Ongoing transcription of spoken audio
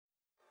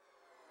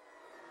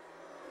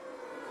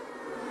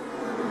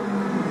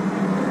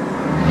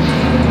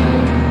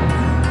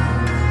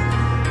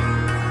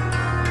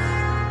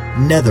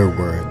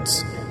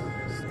Netherwords.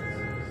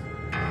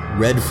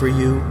 Read for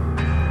you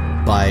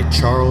by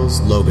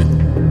Charles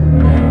Logan.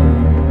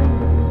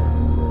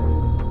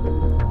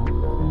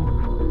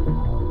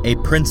 A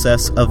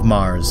Princess of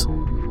Mars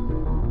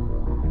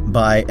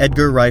by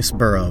Edgar Rice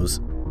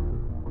Burroughs.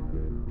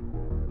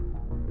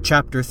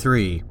 Chapter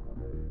 3.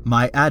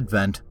 My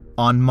Advent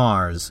on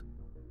Mars.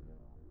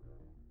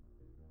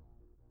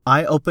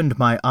 I opened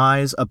my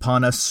eyes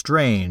upon a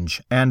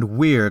strange and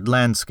weird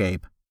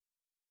landscape.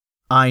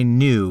 I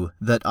knew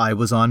that I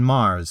was on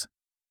Mars.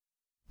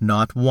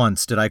 Not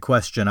once did I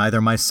question either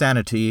my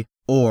sanity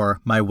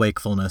or my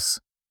wakefulness.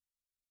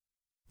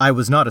 I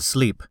was not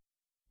asleep.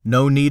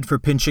 No need for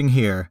pinching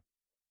here.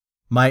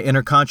 My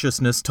inner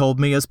consciousness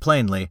told me as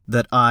plainly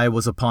that I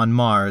was upon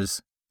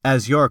Mars,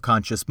 as your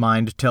conscious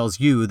mind tells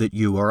you that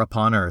you are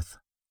upon Earth.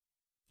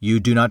 You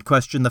do not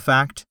question the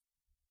fact?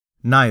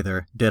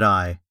 Neither did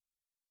I.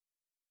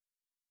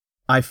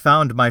 I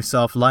found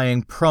myself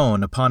lying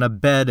prone upon a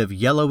bed of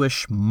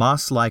yellowish,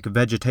 moss-like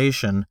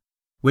vegetation,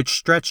 which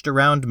stretched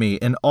around me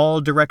in all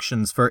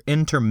directions for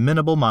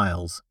interminable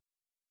miles.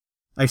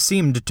 I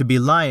seemed to be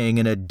lying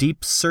in a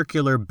deep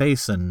circular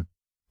basin,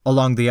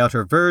 along the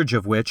outer verge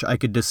of which I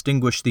could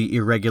distinguish the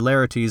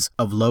irregularities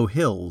of low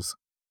hills.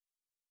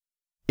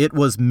 It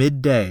was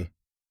midday.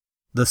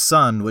 The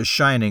sun was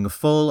shining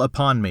full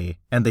upon me,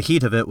 and the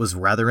heat of it was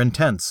rather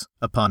intense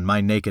upon my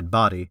naked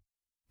body,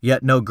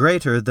 yet no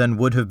greater than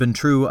would have been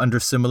true under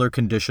similar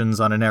conditions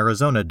on an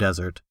Arizona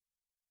desert.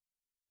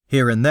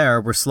 Here and there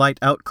were slight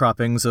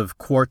outcroppings of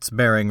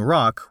quartz-bearing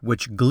rock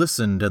which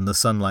glistened in the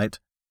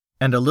sunlight,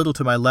 and a little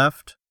to my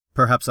left,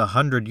 perhaps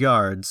 100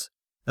 yards,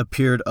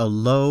 appeared a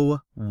low,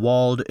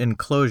 walled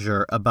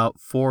enclosure about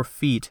 4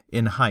 feet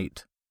in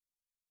height.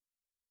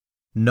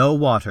 No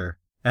water,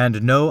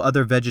 and no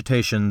other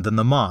vegetation than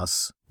the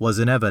moss, was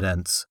in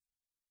evidence,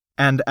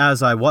 and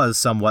as I was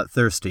somewhat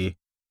thirsty,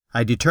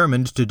 I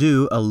determined to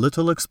do a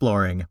little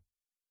exploring.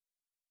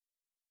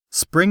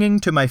 Springing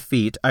to my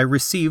feet, I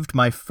received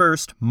my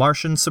first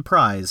Martian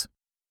surprise,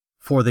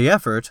 for the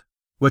effort,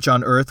 which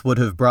on Earth would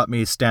have brought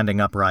me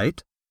standing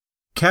upright,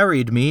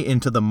 carried me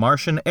into the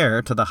Martian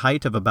air to the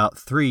height of about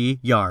 3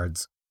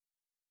 yards.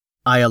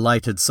 I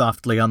alighted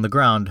softly on the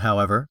ground,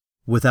 however,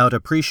 without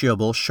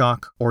appreciable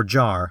shock or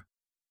jar.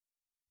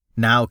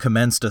 Now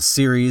commenced a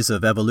series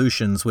of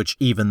evolutions which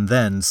even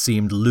then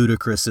seemed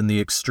ludicrous in the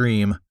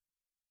extreme.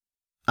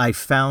 I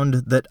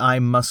found that I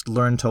must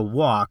learn to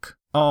walk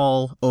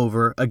all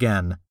over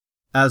again,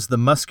 as the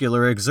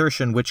muscular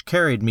exertion which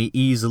carried me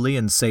easily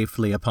and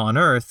safely upon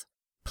Earth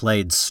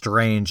played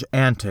strange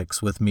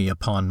antics with me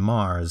upon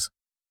Mars.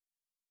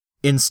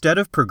 Instead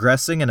of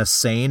progressing in a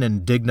sane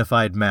and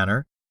dignified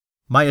manner,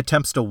 my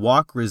attempts to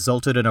walk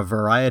resulted in a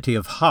variety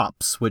of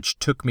hops which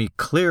took me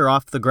clear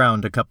off the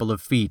ground a couple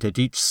of feet at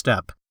each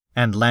step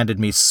and landed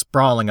me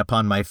sprawling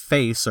upon my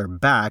face or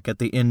back at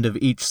the end of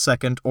each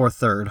second or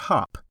third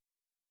hop.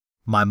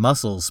 My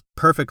muscles,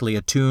 perfectly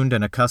attuned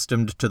and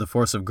accustomed to the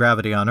force of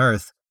gravity on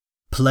Earth,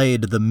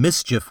 played the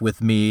mischief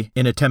with me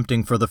in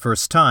attempting for the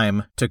first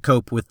time to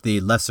cope with the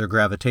lesser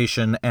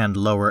gravitation and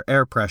lower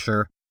air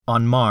pressure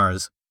on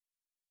Mars.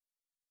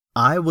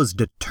 I was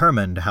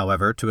determined,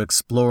 however, to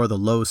explore the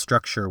low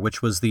structure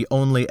which was the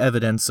only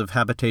evidence of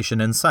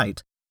habitation in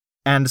sight,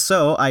 and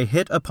so I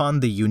hit upon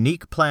the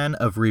unique plan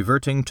of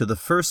reverting to the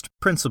first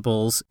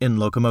principles in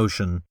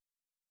locomotion: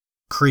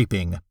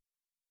 creeping.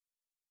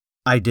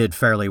 I did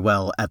fairly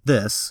well at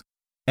this,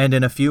 and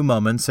in a few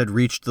moments had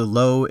reached the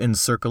low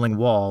encircling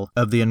wall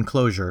of the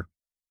enclosure.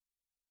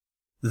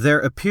 There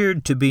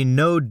appeared to be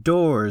no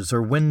doors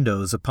or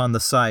windows upon the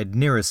side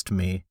nearest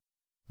me,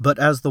 but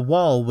as the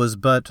wall was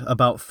but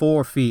about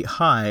 4 feet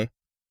high,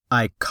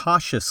 I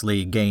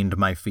cautiously gained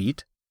my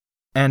feet,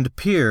 and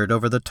peered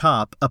over the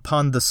top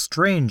upon the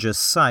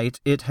strangest sight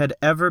it had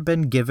ever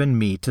been given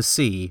me to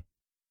see.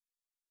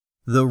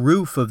 The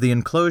roof of the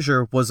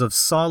enclosure was of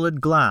solid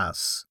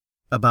glass,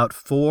 about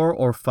 4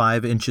 or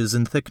 5 inches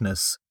in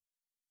thickness,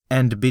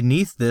 and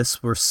beneath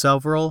this were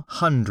several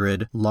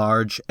hundred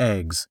large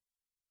eggs,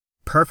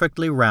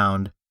 perfectly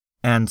round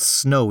and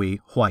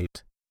snowy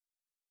white.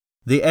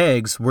 The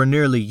eggs were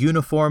nearly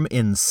uniform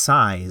in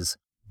size,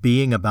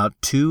 being about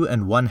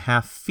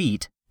 2½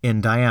 feet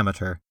in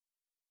diameter.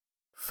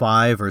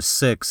 5 or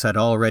 6 had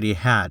already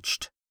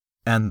hatched,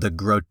 and the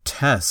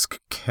grotesque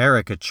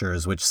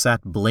caricatures which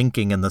sat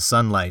blinking in the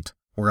sunlight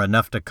were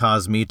enough to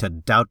cause me to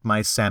doubt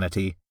my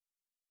sanity.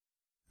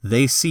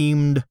 They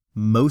seemed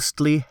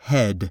mostly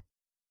head,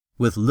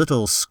 with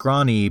little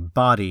scrawny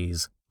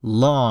bodies,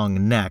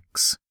 long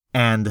necks,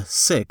 and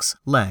 6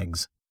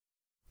 legs,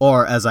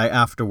 or as I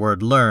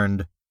afterward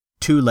learned,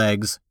 2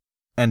 legs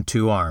and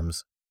 2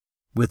 arms,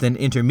 with an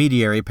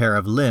intermediary pair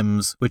of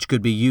limbs which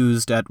could be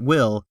used at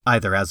will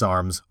either as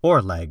arms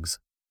or legs.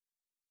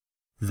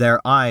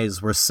 Their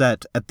eyes were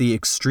set at the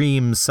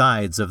extreme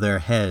sides of their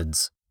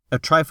heads, a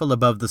trifle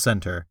above the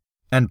center,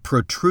 and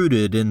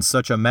protruded in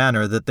such a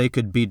manner that they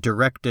could be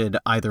directed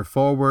either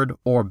forward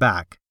or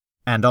back,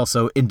 and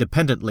also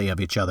independently of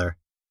each other,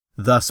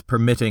 thus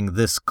permitting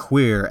this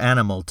queer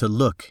animal to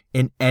look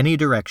in any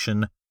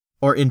direction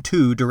or in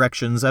two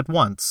directions at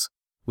once,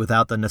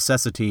 without the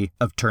necessity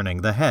of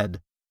turning the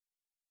head.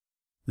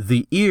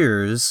 The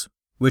ears,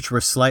 which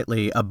were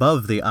slightly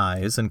above the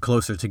eyes and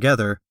closer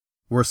together,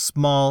 were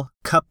small,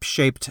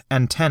 cup-shaped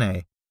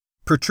antennae,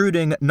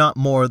 protruding not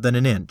more than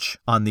an inch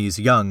on these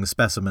young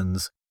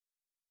specimens.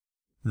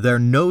 Their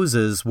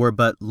noses were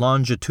but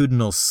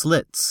longitudinal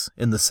slits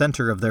in the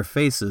center of their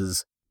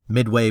faces,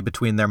 midway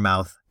between their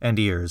mouth and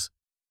ears.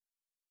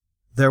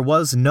 There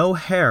was no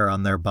hair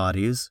on their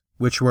bodies,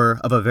 which were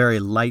of a very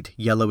light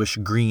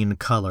yellowish-green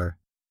color.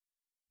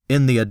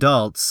 In the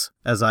adults,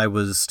 as I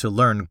was to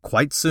learn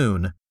quite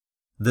soon,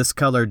 this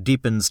color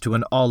deepens to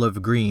an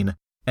olive green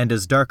and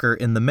is darker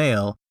in the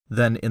male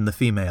than in the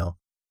female.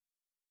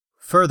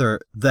 Further,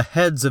 the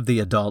heads of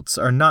the adults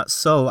are not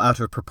so out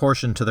of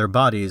proportion to their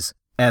bodies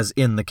as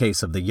in the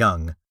case of the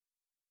young.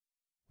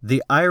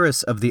 The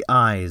iris of the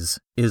eyes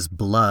is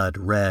blood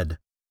red,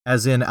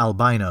 as in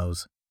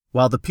albinos,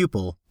 while the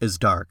pupil is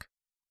dark.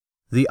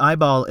 The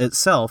eyeball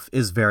itself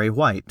is very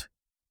white,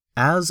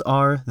 as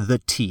are the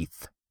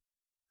teeth.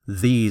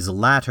 These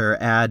latter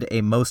add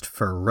a most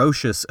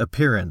ferocious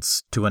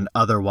appearance to an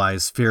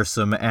otherwise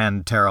fearsome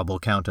and terrible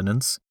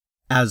countenance,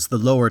 as the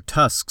lower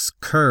tusks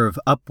curve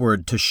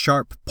upward to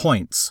sharp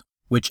points,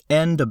 which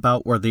end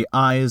about where the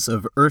eyes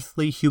of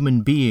earthly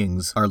human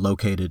beings are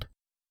located.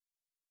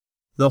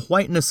 The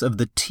whiteness of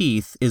the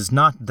teeth is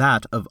not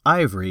that of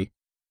ivory,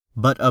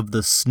 but of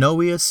the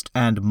snowiest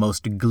and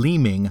most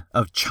gleaming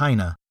of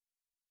china.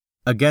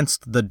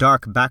 Against the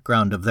dark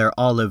background of their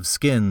olive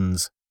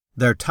skins,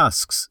 their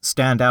tusks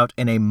stand out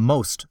in a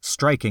most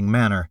striking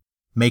manner,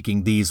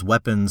 making these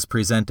weapons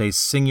present a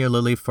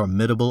singularly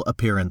formidable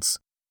appearance.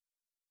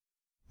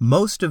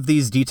 Most of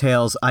these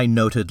details I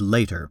noted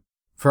later,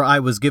 for I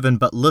was given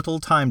but little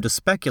time to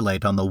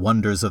speculate on the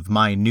wonders of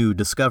my new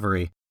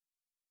discovery.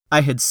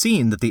 I had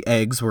seen that the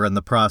eggs were in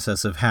the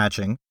process of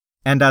hatching,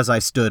 and as I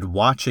stood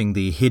watching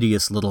the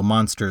hideous little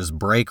monsters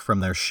break from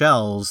their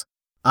shells,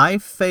 I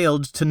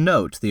failed to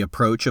note the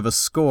approach of a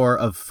score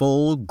of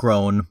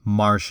full-grown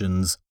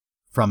Martians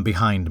from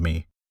behind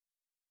me.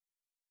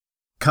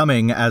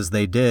 Coming as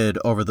they did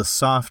over the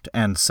soft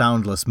and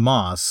soundless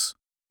moss,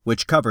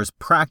 which covers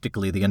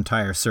practically the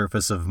entire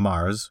surface of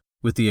Mars,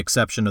 with the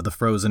exception of the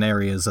frozen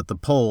areas at the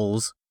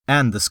poles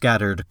and the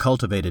scattered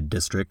cultivated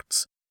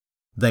districts,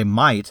 they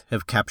might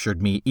have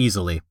captured me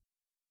easily.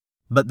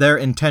 But their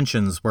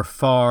intentions were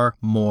far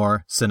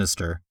more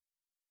sinister.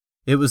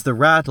 It was the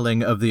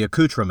rattling of the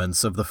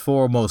accoutrements of the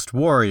foremost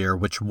warrior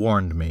which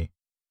warned me.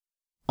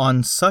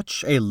 On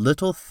such a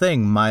little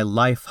thing my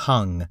life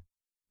hung,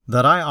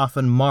 that I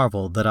often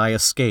marveled that I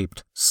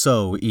escaped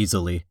so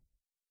easily.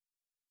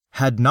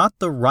 Had not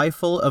the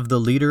rifle of the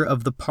leader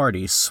of the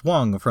party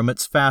swung from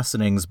its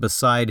fastenings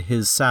beside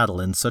his saddle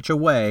in such a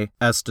way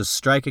as to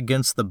strike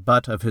against the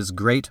butt of his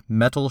great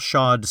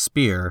metal-shod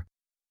spear,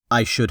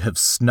 I should have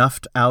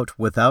snuffed out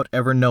without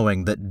ever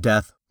knowing that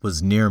death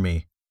was near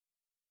me.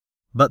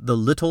 But the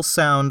little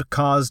sound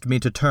caused me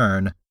to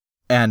turn,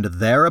 and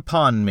there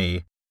upon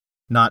me,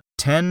 not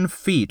 10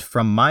 feet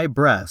from my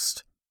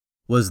breast,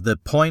 was the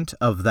point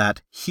of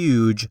that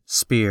huge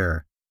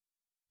spear.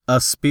 A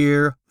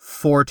spear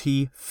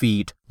 40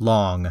 feet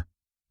long,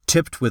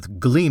 tipped with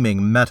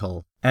gleaming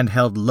metal, and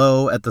held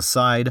low at the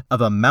side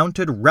of a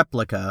mounted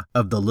replica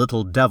of the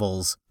little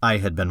devils I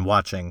had been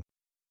watching.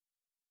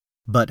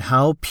 But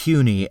how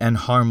puny and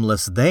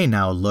harmless they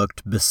now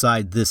looked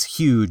beside this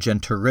huge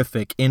and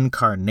terrific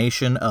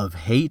incarnation of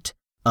hate,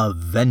 of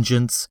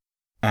vengeance,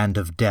 and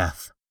of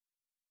death.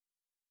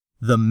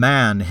 The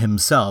man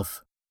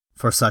himself,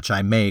 for such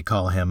I may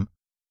call him,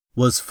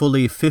 was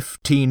fully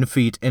 15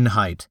 feet in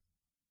height,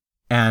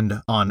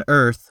 and on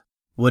earth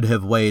would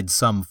have weighed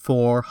some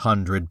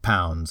 400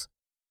 pounds.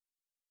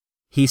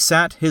 He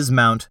sat his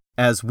mount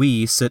as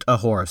we sit a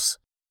horse,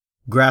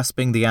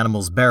 grasping the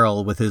animal's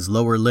barrel with his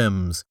lower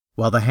limbs,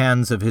 while the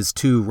hands of his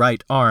 2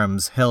 right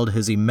arms held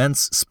his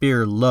immense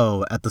spear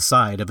low at the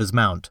side of his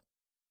mount.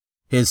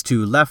 His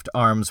 2 left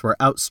arms were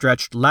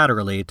outstretched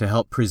laterally to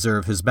help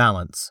preserve his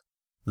balance,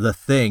 the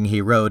thing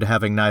he rode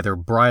having neither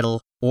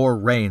bridle or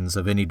reins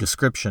of any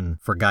description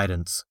for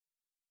guidance.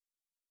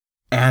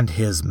 And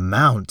his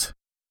mount!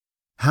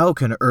 How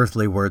can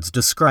earthly words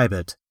describe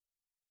it?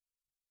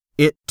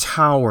 It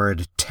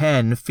towered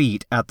 10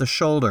 feet at the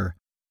shoulder,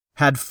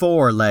 had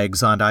 4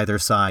 legs on either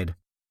side,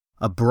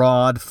 a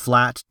broad,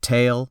 flat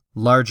tail,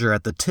 larger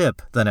at the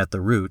tip than at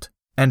the root,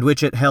 and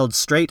which it held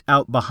straight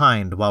out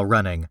behind while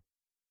running.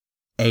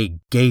 A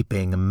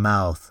gaping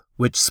mouth,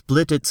 which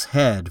split its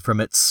head from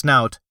its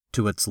snout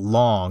to its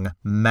long,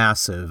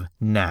 massive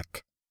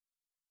neck.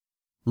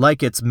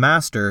 Like its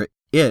master,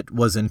 it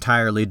was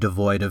entirely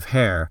devoid of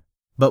hair,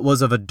 but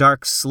was of a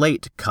dark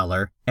slate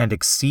color and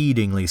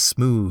exceedingly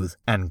smooth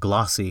and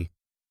glossy.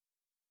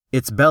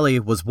 Its belly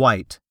was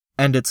white,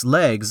 and its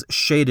legs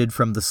shaded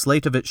from the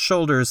slate of its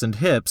shoulders and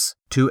hips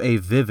to a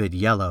vivid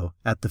yellow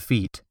at the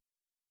feet.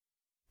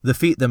 The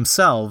feet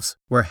themselves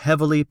were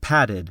heavily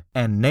padded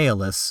and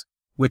nailless,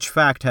 which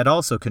fact had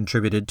also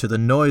contributed to the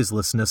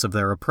noiselessness of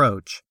their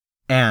approach,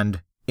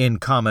 and, in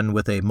common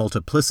with a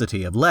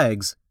multiplicity of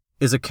legs,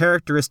 is a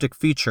characteristic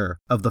feature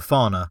of the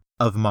fauna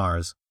of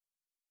Mars.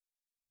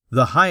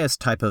 The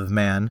highest type of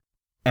man,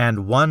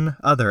 and one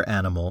other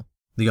animal,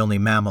 the only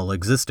mammal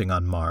existing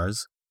on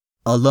Mars,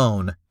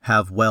 alone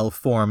have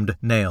well-formed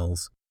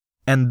nails,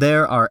 and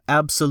there are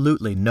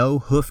absolutely no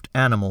hoofed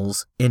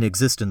animals in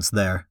existence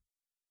there.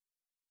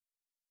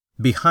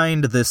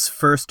 Behind this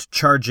first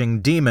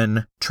charging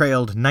demon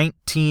trailed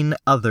 19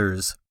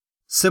 others,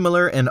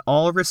 similar in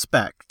all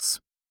respects,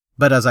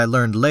 but as I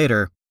learned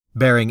later,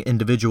 bearing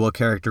individual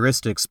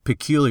characteristics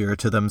peculiar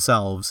to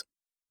themselves,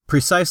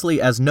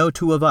 precisely as no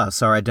two of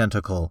us are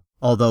identical,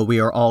 although we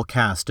are all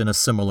cast in a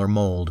similar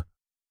mold.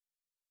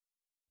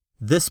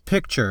 This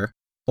picture,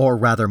 or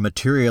rather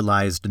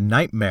materialized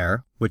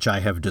nightmare, which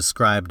I have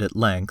described at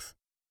length,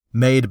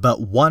 made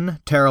but one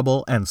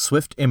terrible and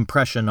swift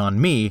impression on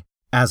me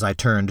as I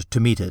turned to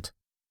meet it.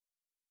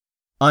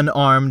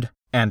 Unarmed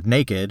and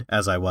naked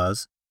as I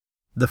was,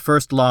 the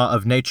first law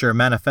of nature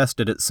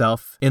manifested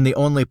itself in the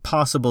only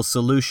possible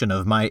solution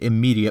of my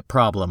immediate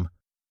problem,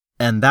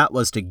 and that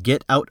was to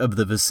get out of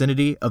the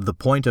vicinity of the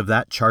point of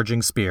that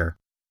charging spear.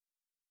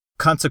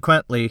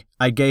 Consequently,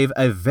 I gave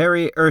a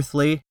very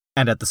earthly,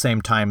 and at the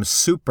same time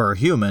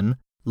superhuman,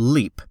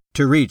 leap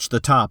to reach the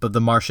top of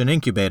the Martian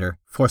incubator,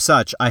 for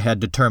such I had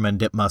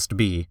determined it must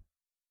be.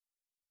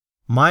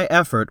 My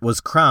effort was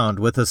crowned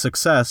with a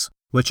success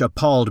which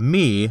appalled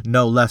me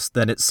no less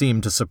than it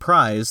seemed to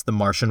surprise the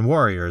Martian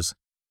warriors,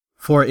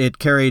 for it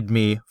carried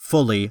me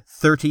fully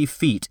 30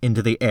 feet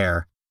into the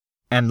air,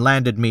 and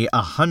landed me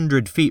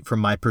 100 feet from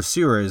my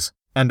pursuers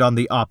and on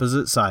the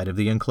opposite side of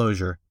the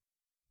enclosure.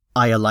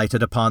 I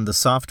alighted upon the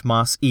soft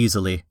moss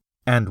easily,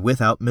 and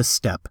without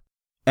misstep,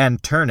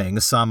 and turning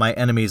saw my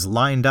enemies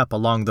lined up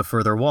along the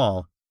further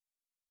wall.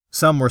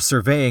 Some were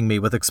surveying me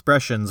with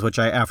expressions which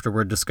I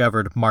afterward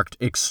discovered marked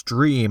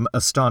extreme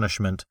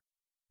astonishment,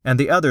 and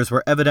the others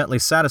were evidently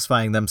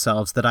satisfying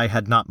themselves that I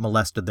had not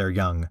molested their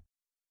young.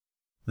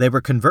 They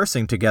were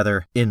conversing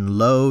together in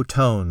low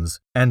tones,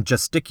 and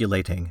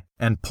gesticulating,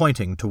 and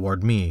pointing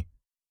toward me.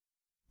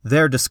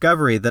 Their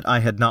discovery that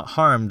I had not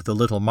harmed the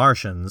little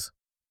Martians,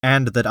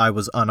 and that I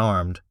was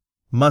unarmed,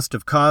 must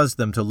have caused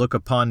them to look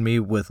upon me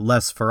with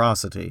less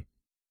ferocity.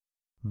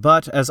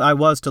 But, as I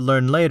was to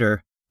learn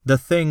later, the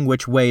thing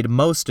which weighed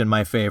most in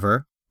my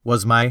favor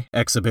was my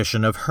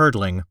exhibition of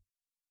hurdling.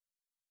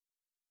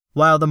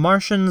 While the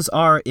Martians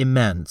are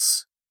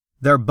immense,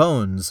 their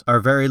bones are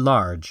very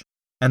large,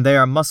 and they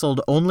are muscled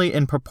only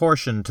in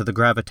proportion to the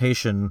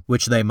gravitation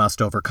which they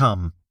must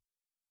overcome.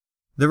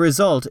 The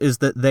result is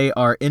that they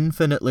are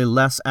infinitely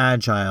less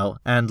agile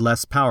and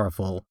less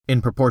powerful,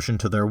 in proportion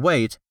to their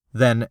weight,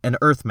 than an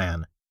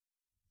Earthman.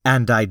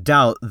 And I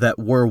doubt that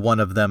were one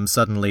of them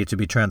suddenly to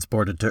be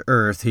transported to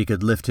Earth, he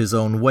could lift his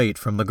own weight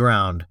from the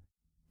ground.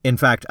 In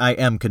fact, I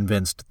am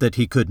convinced that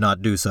he could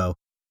not do so.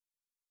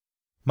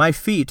 My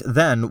feat,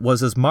 then,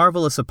 was as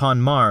marvelous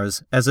upon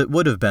Mars as it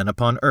would have been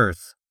upon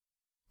Earth.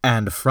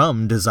 And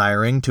from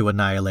desiring to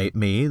annihilate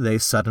me, they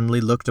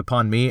suddenly looked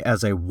upon me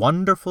as a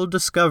wonderful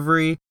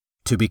discovery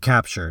to be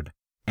captured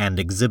and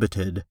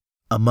exhibited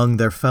among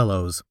their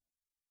fellows.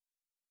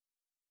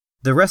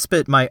 The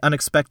respite my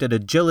unexpected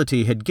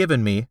agility had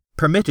given me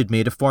permitted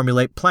me to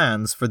formulate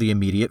plans for the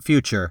immediate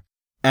future,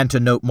 and to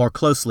note more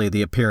closely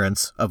the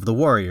appearance of the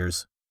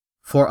warriors,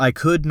 for I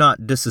could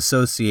not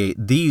disassociate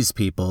these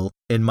people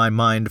in my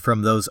mind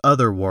from those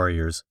other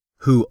warriors,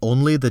 who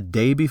only the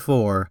day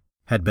before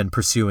had been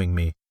pursuing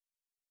me.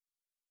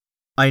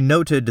 I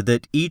noted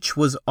that each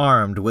was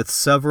armed with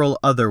several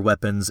other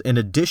weapons in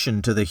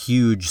addition to the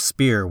huge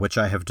spear which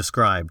I have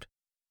described.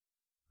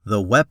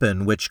 The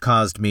weapon which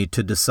caused me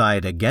to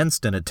decide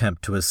against an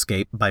attempt to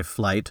escape by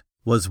flight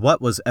was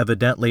what was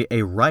evidently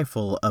a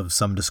rifle of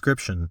some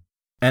description,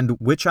 and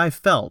which I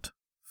felt,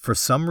 for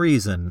some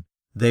reason,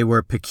 they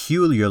were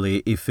peculiarly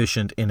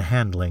efficient in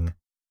handling.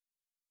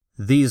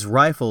 These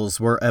rifles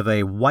were of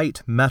a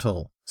white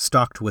metal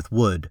stocked with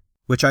wood,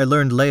 which I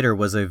learned later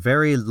was a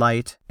very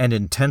light and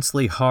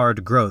intensely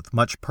hard growth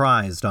much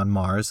prized on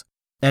Mars,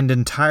 and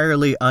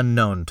entirely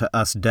unknown to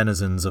us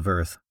denizens of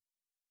Earth.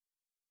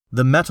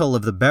 The metal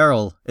of the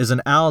barrel is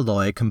an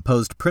alloy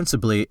composed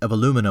principally of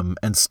aluminum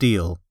and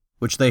steel,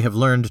 which they have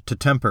learned to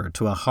temper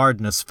to a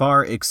hardness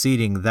far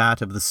exceeding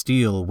that of the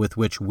steel with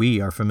which we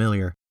are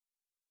familiar.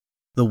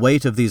 The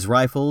weight of these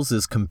rifles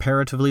is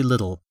comparatively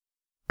little,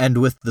 and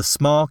with the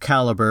small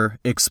caliber,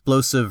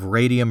 explosive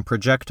radium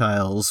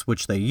projectiles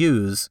which they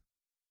use,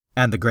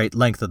 and the great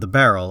length of the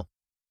barrel,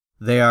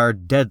 they are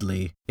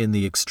deadly in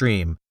the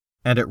extreme,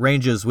 and at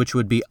ranges which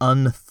would be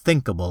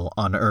unthinkable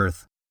on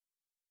Earth.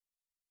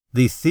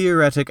 The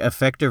theoretic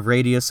effective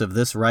radius of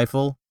this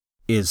rifle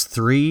is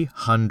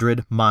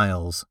 300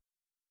 miles,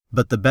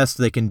 but the best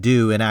they can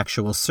do in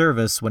actual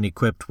service when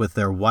equipped with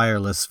their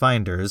wireless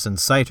finders and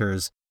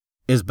sighters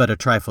is but a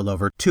trifle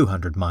over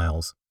 200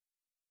 miles.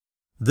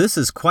 This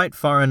is quite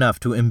far enough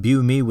to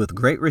imbue me with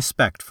great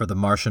respect for the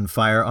Martian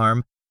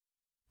firearm,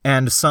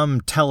 and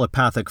some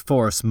telepathic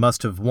force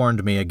must have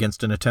warned me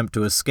against an attempt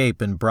to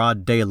escape in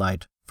broad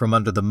daylight from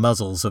under the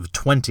muzzles of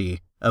 20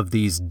 of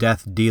these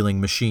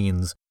death-dealing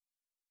machines.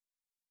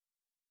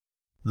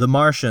 The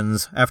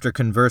Martians, after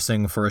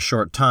conversing for a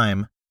short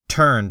time,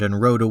 turned and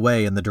rode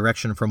away in the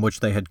direction from which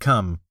they had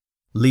come,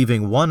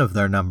 leaving one of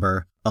their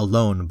number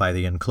alone by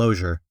the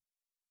enclosure.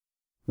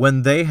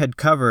 When they had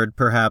covered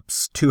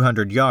perhaps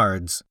 200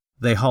 yards,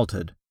 they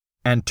halted,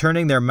 and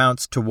turning their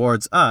mounts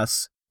towards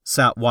us,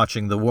 sat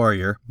watching the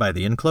warrior by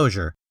the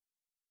enclosure.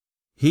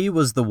 He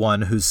was the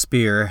one whose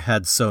spear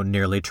had so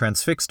nearly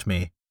transfixed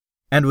me,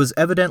 and was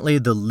evidently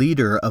the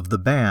leader of the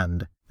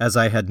band, as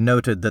I had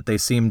noted that they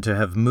seemed to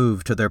have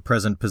moved to their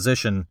present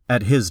position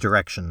at his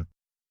direction.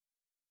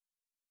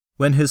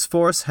 When his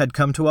force had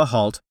come to a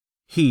halt,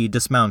 he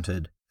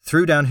dismounted,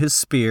 threw down his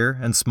spear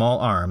and small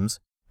arms,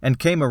 and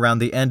came around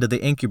the end of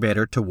the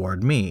incubator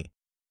toward me,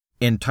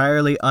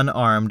 entirely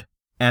unarmed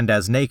and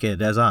as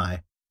naked as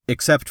I,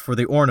 except for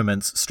the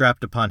ornaments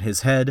strapped upon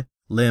his head,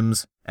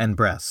 limbs, and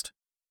breast.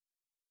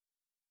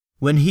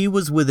 When he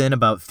was within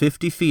about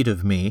 50 feet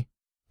of me,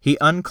 he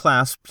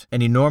unclasped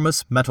an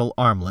enormous metal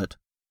armlet,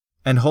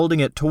 and holding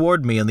it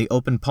toward me in the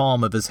open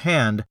palm of his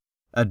hand,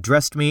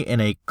 addressed me in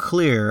a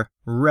clear,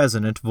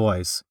 resonant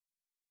voice,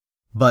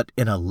 but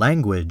in a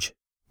language,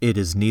 it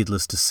is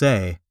needless to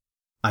say,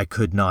 I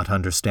could not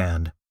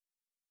understand.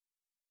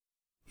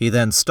 He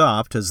then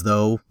stopped as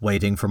though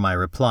waiting for my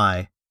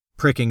reply,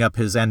 pricking up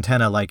his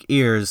antenna-like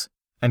ears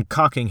and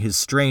cocking his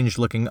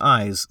strange-looking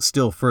eyes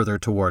still further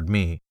toward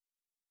me.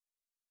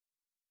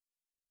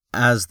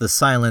 As the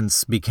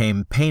silence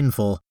became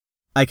painful,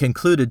 I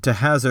concluded to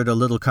hazard a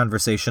little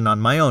conversation on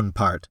my own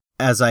part,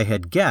 as I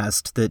had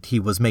guessed that he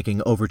was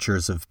making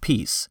overtures of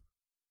peace.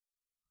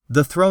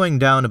 The throwing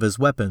down of his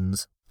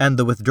weapons and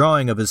the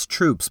withdrawing of his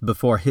troops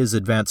before his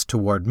advance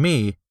toward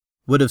me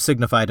would have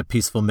signified a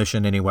peaceful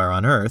mission anywhere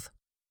on Earth,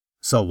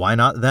 so why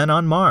not then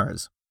on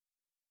Mars?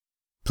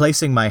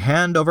 Placing my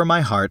hand over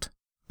my heart,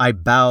 I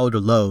bowed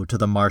low to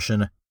the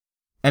Martian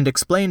and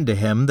explained to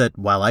him that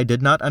while I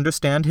did not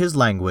understand his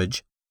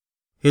language,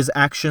 his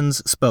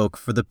actions spoke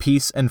for the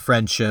peace and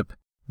friendship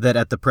that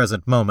at the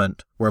present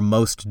moment were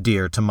most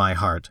dear to my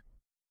heart.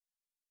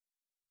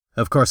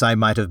 Of course, I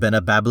might have been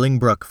a babbling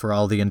brook for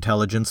all the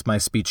intelligence my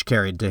speech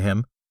carried to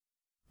him,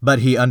 but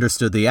he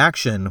understood the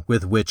action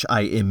with which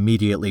I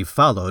immediately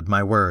followed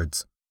my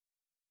words.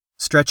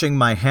 Stretching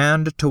my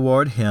hand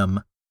toward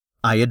him,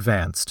 I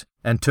advanced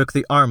and took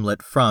the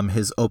armlet from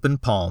his open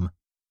palm,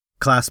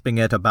 clasping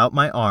it about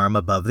my arm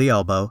above the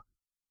elbow,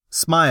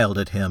 smiled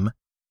at him,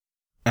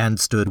 and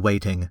stood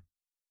waiting.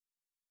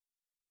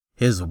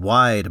 His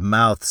wide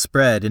mouth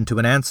spread into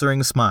an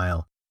answering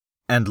smile,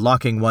 and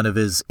locking one of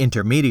his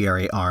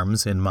intermediary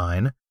arms in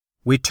mine,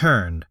 we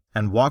turned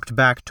and walked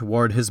back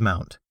toward his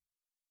mount.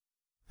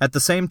 At the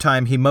same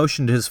time he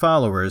motioned his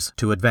followers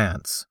to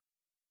advance.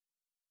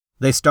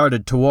 They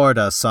started toward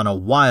us on a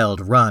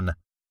wild run,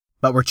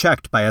 but were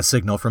checked by a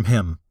signal from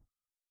him.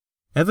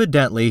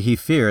 Evidently he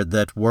feared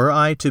that were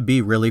I to be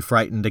really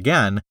frightened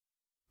again,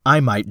 I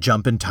might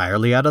jump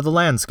entirely out of the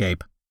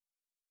landscape.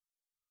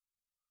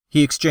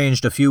 He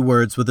exchanged a few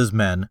words with his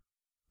men,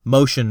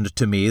 motioned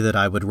to me that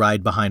I would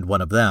ride behind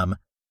one of them,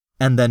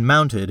 and then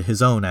mounted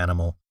his own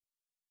animal.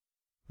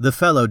 The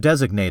fellow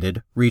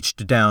designated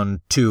reached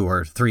down 2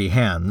 or 3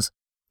 hands,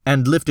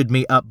 and lifted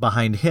me up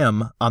behind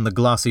him on the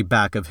glossy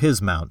back of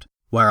his mount,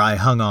 where I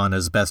hung on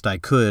as best I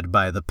could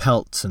by the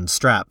pelts and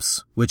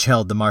straps which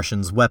held the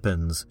Martian's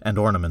weapons and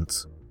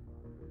ornaments.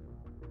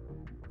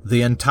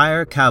 The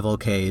entire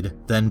cavalcade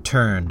then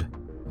turned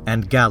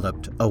and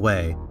galloped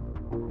away,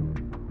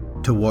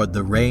 toward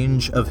the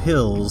range of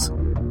hills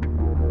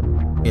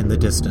in the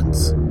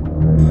distance.